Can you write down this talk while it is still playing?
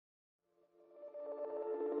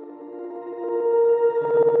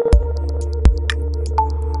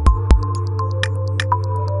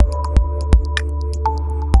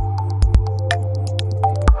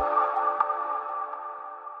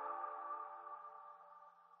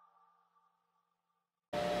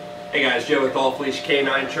Hey guys, Joe with All Fleece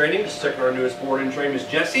Canine Training. Just checking our newest board and train, Miss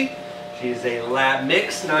Jessi. She's a lab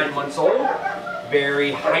mix, 9 months old.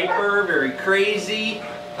 Very hyper, very crazy.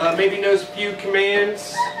 Maybe knows a few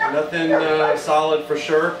commands. Nothing solid for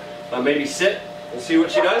sure. Maybe sit. We'll see what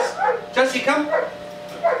she does. Jessi, come.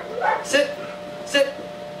 Sit. Sit.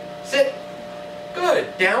 Sit.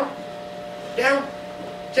 Good. Down. Down.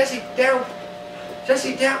 Jessi, down.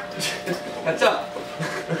 Jessi, down. That's up.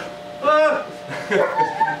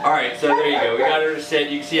 Alright, so there you go. We got her to sit.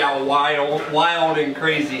 You can see how wild and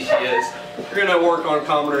crazy she is. We're going to work on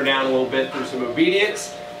calming her down a little bit through some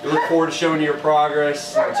obedience. We look forward to showing you your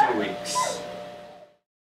progress in 2 weeks.